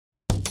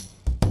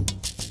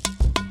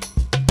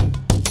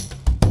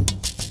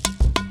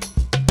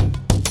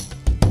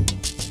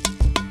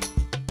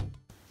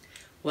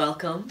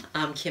Welcome,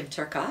 I'm Kim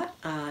Turcott.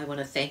 I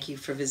want to thank you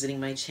for visiting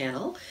my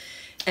channel.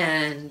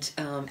 And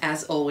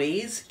as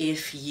always,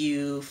 if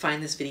you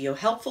find this video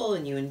helpful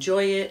and you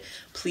enjoy it,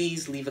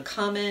 please leave a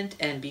comment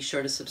and be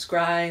sure to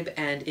subscribe.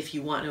 And if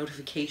you want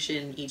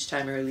notification each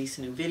time I release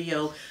a new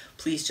video,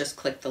 please just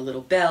click the little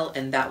bell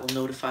and that will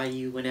notify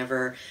you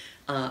whenever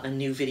a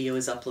new video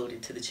is uploaded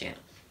to the channel.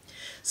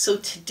 So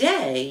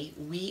today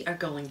we are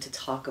going to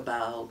talk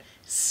about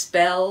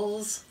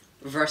spells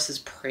versus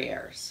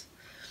prayers.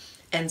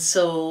 And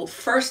so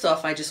first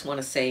off, I just want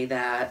to say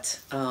that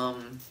I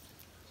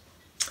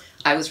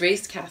was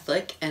raised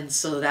Catholic, and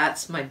so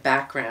that's my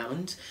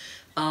background.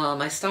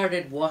 I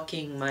started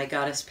walking my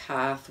goddess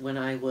path when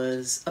I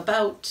was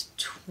about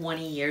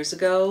 20 years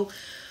ago.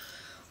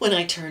 When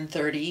I turned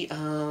 30,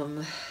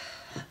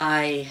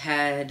 I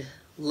had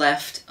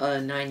left a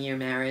 9-year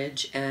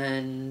marriage,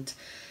 and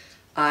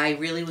I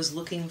really was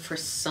looking for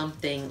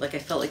something, like I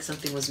felt like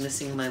something was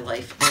missing in my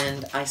life,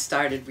 and I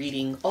started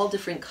reading all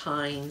different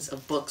kinds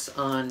of books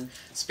on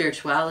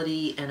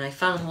spirituality, and I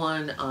found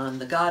one on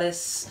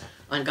goddess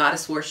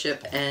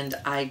worship, and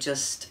I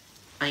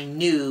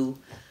knew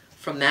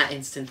from that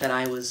instant that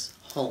I was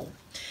home.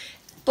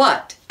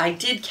 But I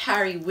did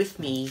carry with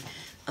me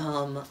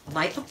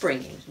my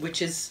upbringing,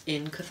 which is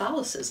in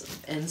Catholicism,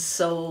 and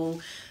so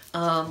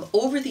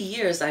over the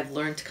years I've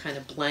learned to kind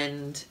of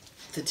blend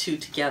the two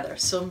together.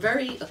 So I'm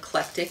very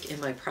eclectic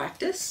in my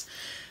practice.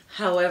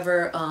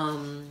 However,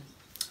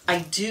 I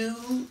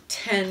do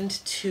tend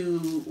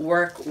to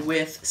work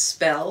with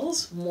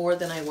spells more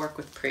than I work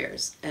with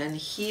prayers. And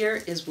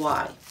here is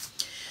why.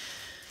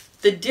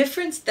 The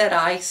difference that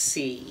I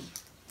see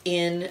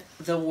in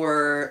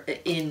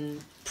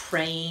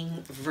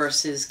praying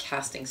versus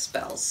casting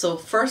spells. So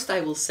first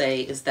I will say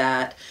is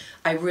that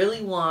I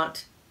really wanted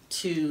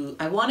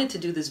to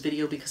do this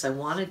video because I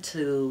wanted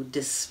to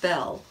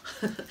dispel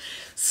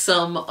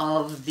some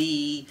of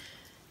the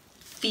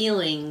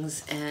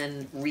feelings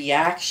and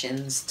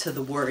reactions to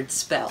the word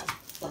spell.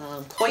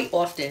 Quite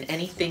often,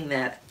 anything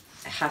that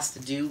has to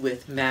do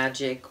with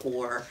magic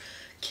or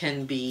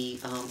can be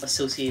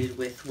associated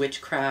with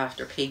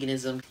witchcraft or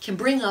paganism can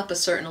bring up a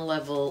certain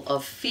level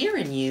of fear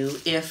in you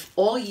if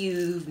all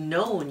you've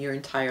known your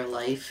entire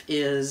life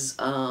is,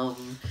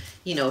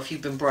 you know, if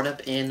you've been brought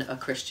up in a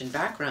Christian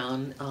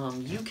background,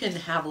 you can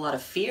have a lot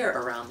of fear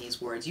around these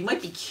words. You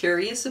might be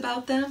curious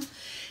about them,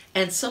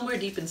 and somewhere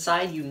deep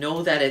inside you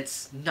know that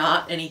it's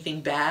not anything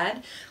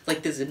bad,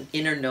 like there's an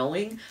inner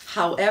knowing.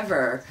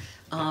 However,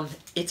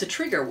 it's a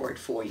trigger word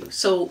for you.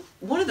 So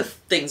one of the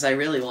things I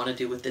really want to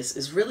do with this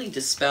is really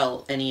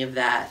dispel any of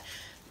that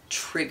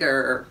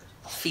trigger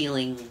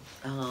feeling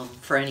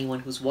for anyone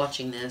who's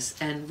watching this,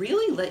 and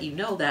really let you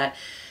know that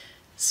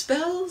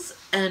spells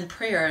and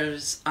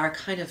prayers are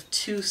kind of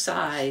two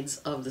sides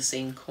of the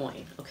same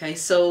coin. Okay,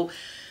 so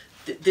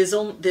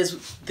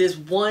there's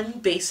one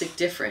basic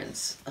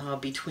difference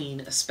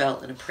between a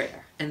spell and a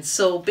prayer. And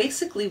so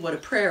basically what a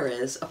prayer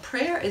is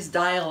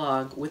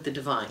dialogue with the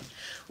divine.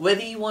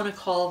 Whether you want to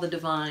call the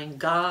divine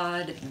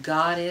God,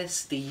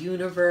 goddess, the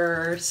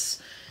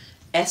universe,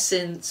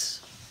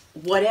 essence,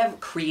 whatever,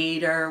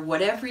 creator,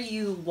 whatever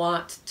you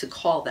want to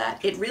call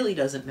that, it really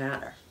doesn't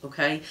matter,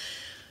 okay?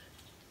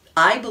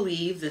 I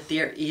believe that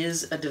there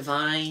is a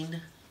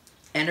divine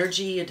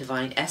energy, a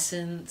divine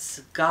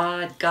essence,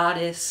 God,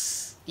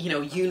 goddess, you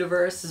know,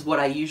 universe is what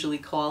I usually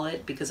call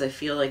it because I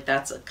feel like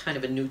that's a kind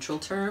of a neutral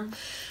term.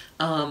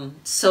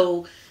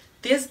 So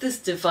there's this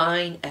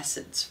divine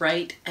essence,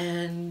 right?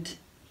 And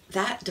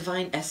that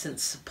divine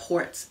essence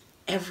supports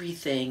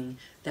everything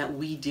that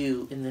we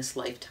do in this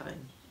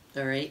lifetime,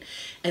 all right?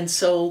 And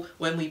so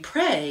when we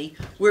pray,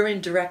 we're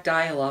in direct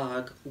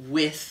dialogue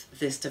with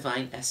this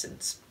divine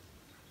essence.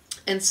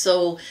 And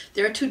so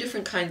there are two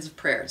different kinds of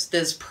prayers.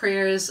 There's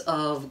prayers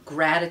of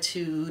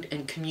gratitude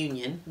and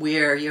communion,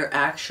 where you're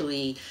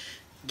actually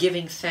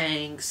giving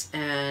thanks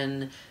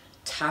and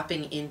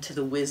tapping into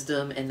the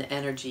wisdom and the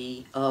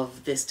energy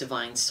of this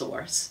divine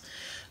source.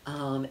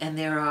 And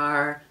there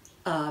are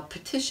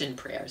petition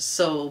prayers.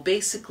 So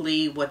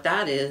basically what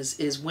that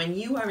is when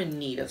you are in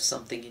need of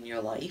something in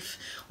your life,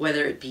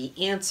 whether it be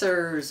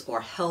answers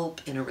or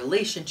help in a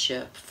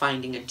relationship,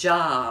 finding a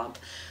job,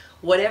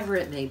 whatever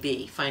it may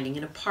be, finding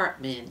an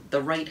apartment,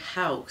 the right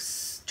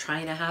house,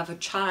 trying to have a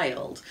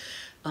child,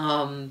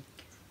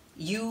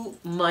 you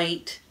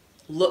might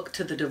look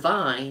to the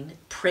divine,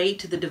 pray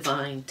to the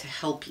divine to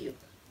help you,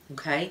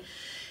 okay?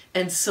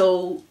 And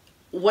so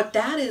what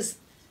that is,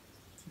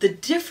 the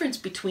difference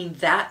between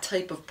that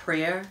type of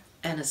prayer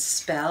and a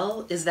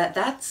spell is that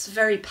that's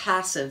very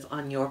passive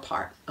on your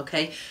part,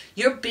 okay?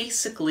 You're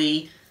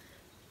basically,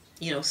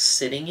 you know,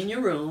 sitting in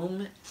your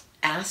room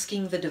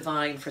asking the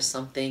divine for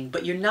something,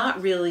 but you're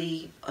not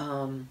really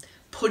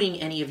putting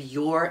any of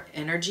your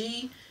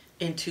energy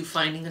into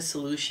finding a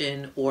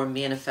solution or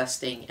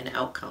manifesting an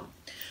outcome.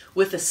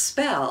 With a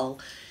spell,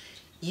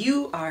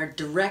 you are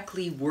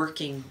directly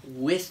working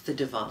with the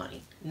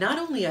divine. Not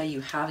only are you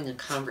having a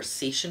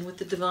conversation with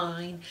the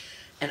divine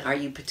and are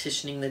you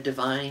petitioning the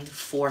divine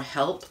for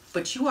help,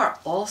 but you are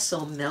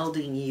also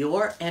melding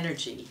your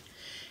energy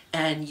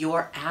and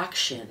your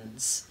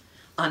actions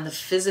on the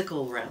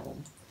physical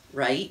realm,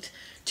 right,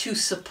 to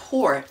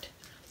support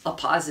a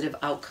positive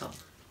outcome.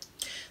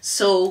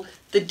 So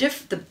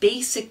the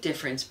basic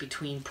difference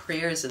between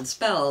prayers and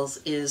spells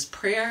is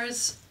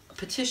prayers,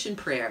 petition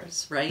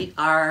prayers, right,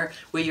 are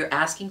where you're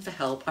asking for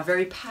help, are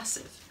very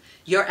passive.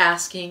 You're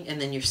asking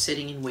and then you're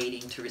sitting and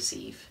waiting to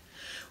receive.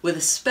 With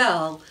a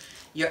spell,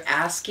 you're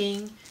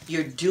asking,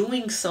 you're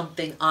doing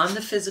something on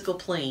the physical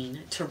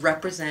plane to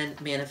represent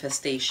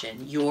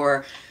manifestation.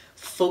 You're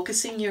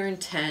focusing your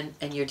intent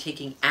and you're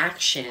taking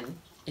action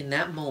in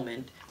that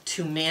moment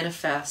to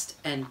manifest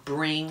and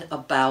bring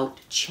about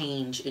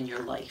change in your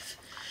life.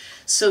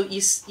 So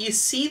you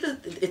see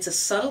that it's a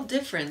subtle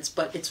difference,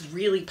 but it's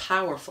really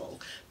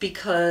powerful,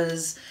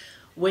 because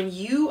when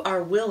you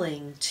are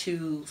willing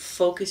to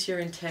focus your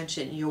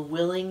intention, you're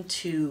willing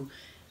to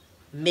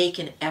make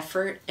an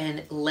effort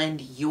and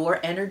lend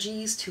your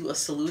energies to a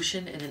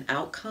solution and an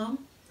outcome,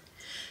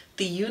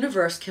 the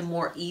universe can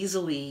more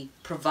easily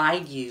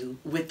provide you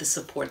with the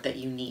support that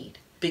you need,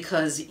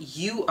 because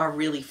you are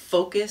really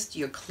focused,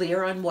 you're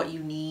clear on what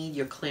you need,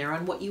 you're clear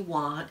on what you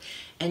want,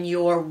 and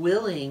you're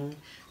willing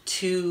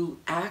to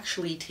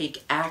actually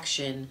take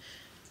action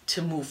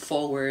to move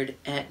forward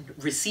and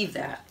receive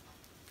that.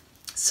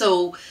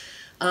 So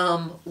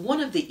one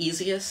of the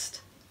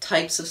easiest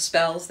types of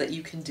spells that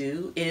you can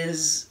do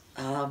is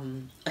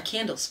a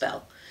candle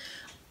spell.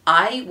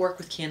 I work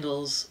with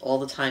candles all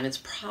the time. It's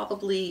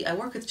probably, I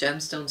work with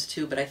gemstones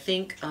too, but I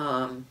think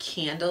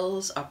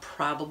candles are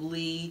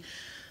probably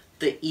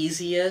the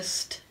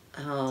easiest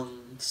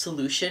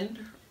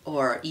solution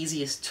or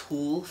easiest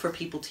tool for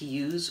people to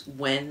use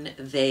when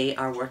they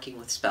are working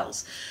with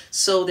spells.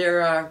 So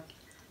there are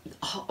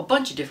a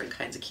bunch of different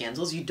kinds of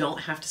candles. You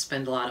don't have to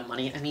spend a lot of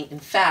money. I mean, in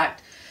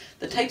fact,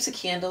 the types of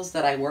candles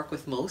that I work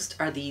with most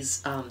are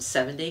these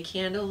 7-day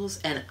candles,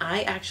 and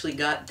I actually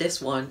got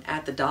this one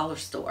at the dollar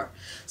store.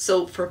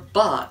 So for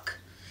 $1,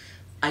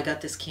 I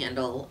got this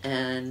candle,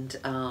 and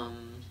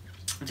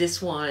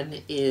this one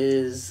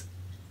is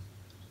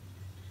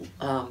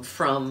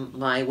from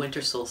my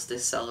winter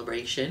solstice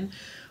celebration,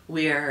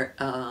 where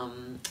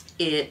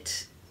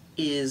it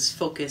is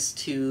focused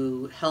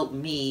to help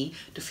me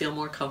to feel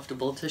more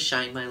comfortable to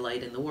shine my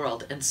light in the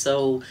world. And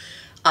so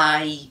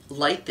I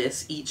light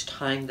this each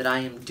time that I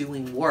am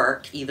doing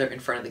work, either in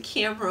front of the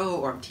camera,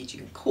 or I'm teaching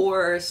a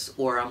course,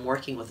 or I'm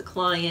working with a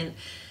client.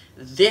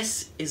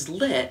 This is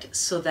lit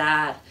so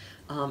that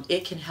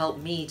it can help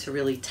me to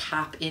really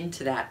tap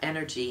into that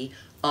energy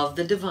of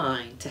the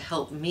divine to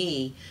help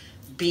me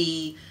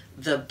be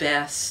the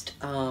best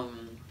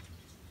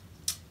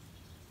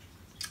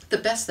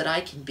that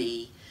I can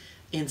be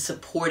in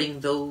supporting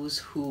those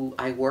who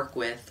I work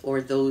with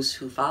or those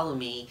who follow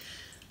me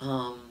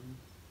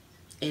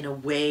in a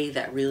way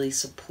that really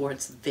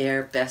supports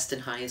their best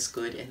and highest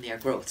good and their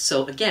growth.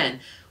 So again,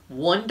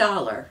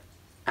 $1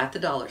 at the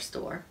dollar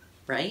store,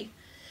 right?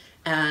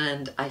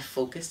 And I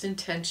focused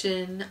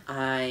intention,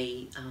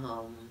 I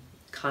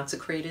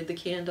consecrated the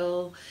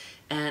candle,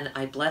 and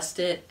I blessed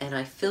it, and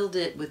I filled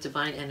it with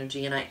divine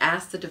energy, and I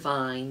asked the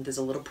divine, there's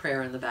a little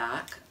prayer in the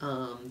back,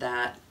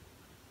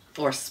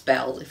 or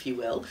spell, if you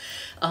will,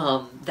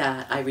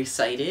 that I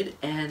recited,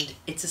 and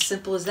it's as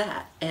simple as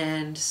that.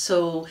 And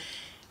so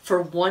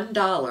for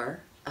 $1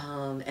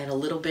 and a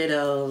little bit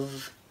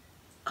of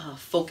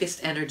focused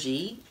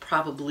energy,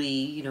 probably,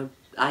 you know,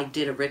 I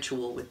did a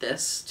ritual with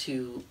this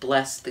to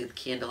bless the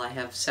candle. I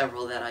have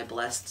several that I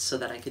blessed so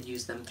that I could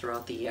use them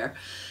throughout the year.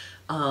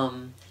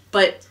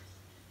 But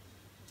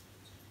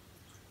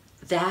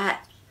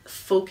that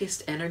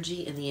focused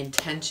energy and the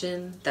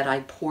intention that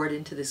I poured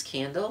into this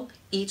candle,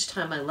 each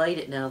time I light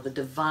it now, the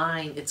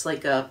divine, it's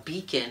like a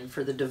beacon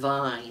for the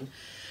divine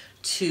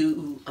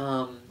to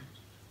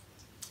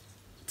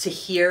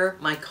hear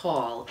my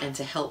call and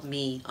to help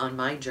me on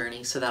my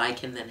journey so that I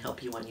can then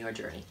help you on your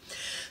journey.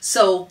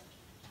 So,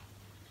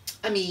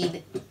 I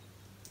mean,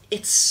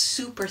 it's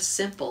super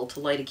simple to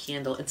light a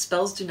candle, and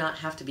spells do not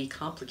have to be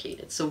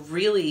complicated. So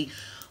really,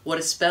 what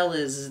a spell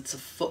is,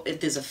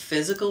 there's a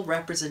physical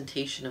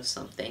representation of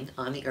something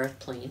on the earth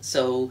plane.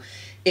 So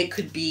it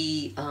could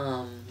be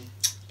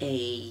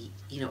a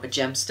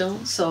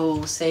gemstone.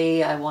 So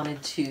say I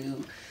wanted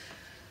to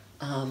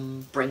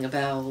bring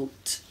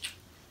about,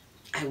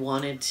 I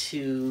wanted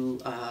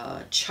to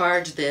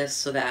charge this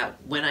so that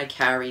when I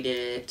carried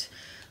it,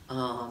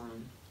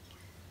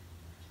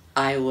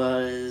 I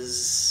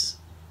was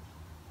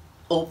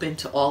open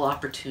to all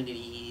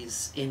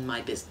opportunities in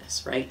my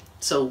business, right?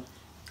 So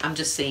I'm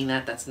just saying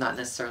that that's not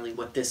necessarily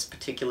what this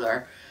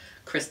particular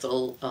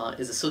crystal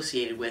is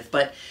associated with,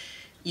 but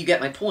you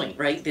get my point,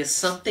 right? There's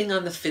something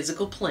on the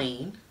physical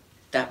plane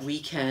that we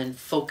can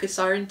focus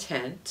our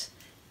intent,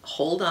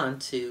 hold on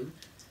to,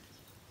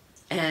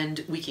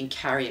 and we can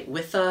carry it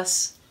with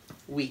us.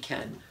 We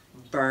can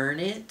burn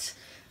it.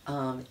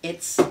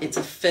 It's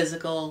a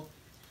physical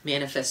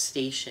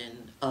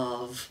manifestation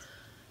of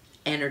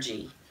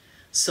energy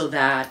so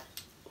that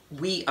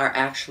we are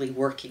actually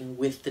working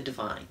with the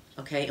divine,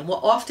 okay? And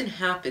what often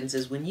happens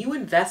is when you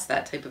invest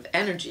that type of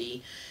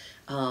energy,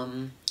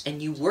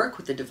 and you work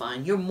with the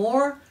divine, you're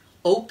more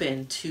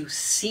open to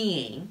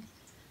seeing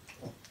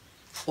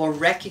or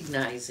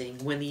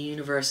recognizing when the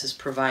universe is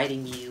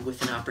providing you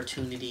with an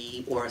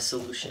opportunity or a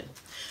solution.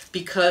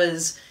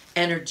 Because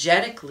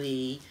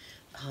energetically,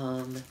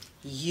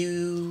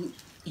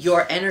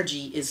 your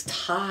energy is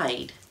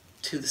tied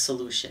to the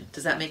solution.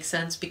 Does that make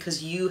sense?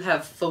 Because you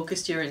have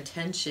focused your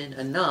intention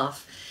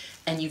enough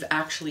and you've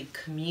actually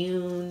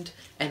communed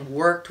and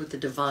worked with the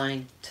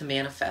divine to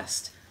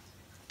manifest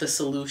the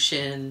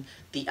solution,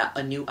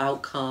 a new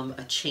outcome,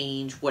 a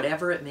change,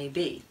 whatever it may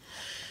be.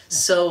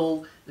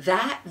 So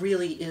that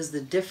really is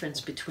the difference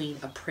between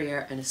a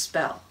prayer and a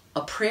spell.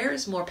 A prayer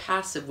is more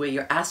passive, where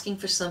you're asking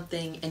for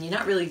something and you're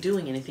not really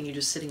doing anything, you're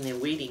just sitting there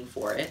waiting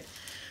for it.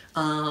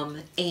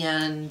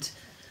 And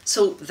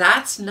so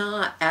that's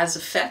not as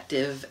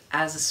effective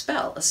as a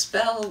spell. A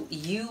spell,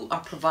 you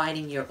are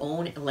providing your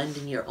own,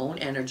 lending your own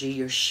energy.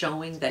 You're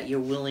showing that you're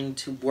willing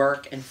to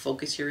work and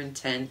focus your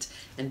intent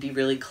and be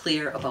really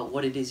clear about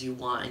what it is you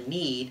want and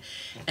need,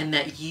 and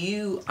that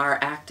you are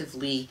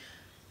actively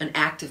an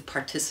active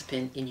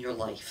participant in your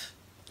life,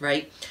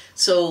 right?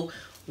 So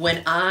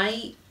when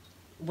I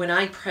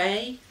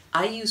pray,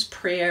 I use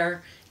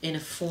prayer in a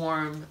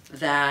form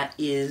that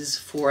is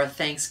for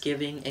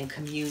thanksgiving and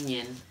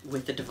communion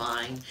with the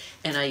divine,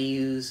 and I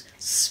use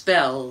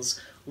spells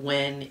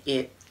when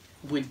it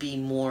would be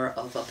more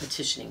of a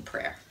petitioning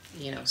prayer,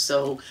 you know.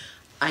 So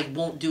I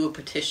won't do a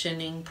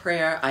petitioning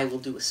prayer, I will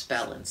do a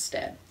spell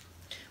instead.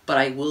 But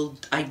I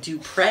do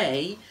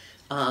pray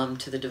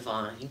to the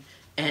divine,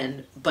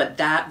 but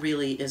that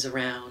really is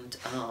around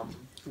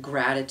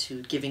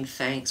gratitude, giving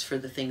thanks for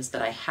the things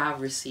that I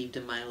have received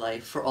in my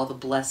life, for all the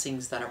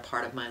blessings that are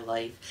part of my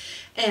life,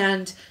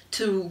 and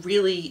to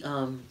really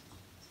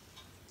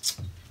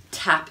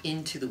tap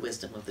into the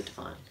wisdom of the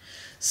divine.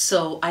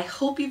 So I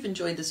hope you've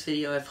enjoyed this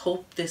video. I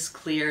hope this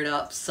cleared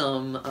up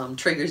some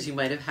triggers you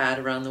might have had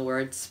around the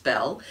word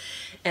spell.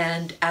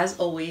 And as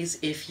always,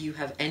 if you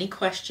have any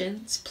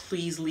questions,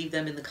 please leave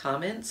them in the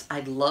comments.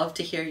 I'd love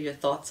to hear your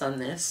thoughts on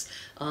this.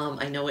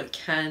 I know it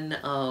can,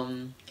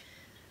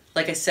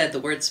 like I said, the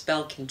word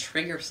spell can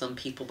trigger some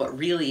people, but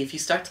really if you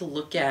start to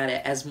look at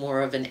it as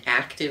more of an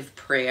active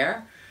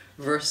prayer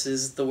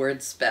versus the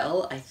word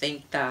spell, I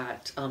think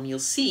that you'll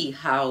see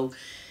how,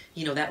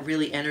 you know, that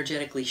really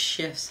energetically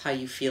shifts how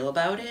you feel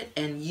about it,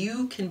 and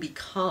you can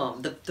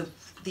become,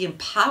 the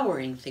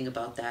empowering thing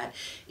about that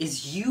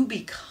is you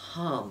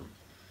become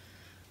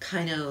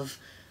kind of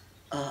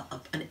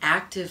an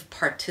active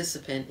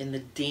participant in the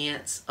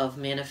dance of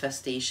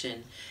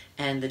manifestation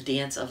and the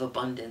dance of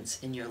abundance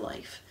in your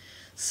life.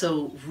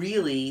 So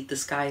really, the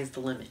sky is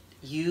the limit.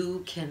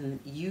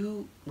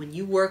 When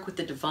you work with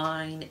the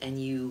divine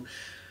and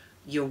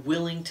you're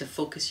willing to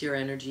focus your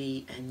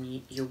energy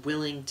and you're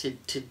willing to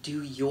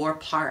do your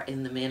part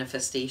in the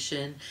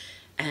manifestation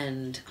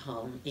and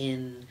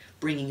in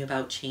bringing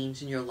about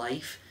change in your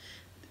life,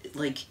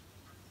 like,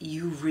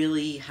 you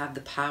really have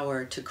the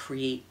power to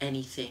create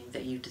anything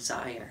that you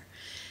desire.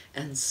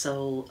 And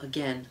so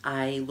again,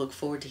 I look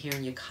forward to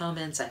hearing your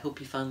comments. I hope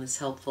you found this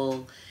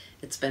helpful.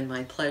 It's been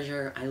my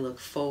pleasure. I look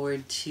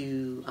forward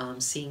to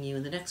seeing you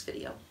in the next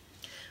video.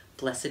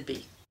 Blessed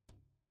be.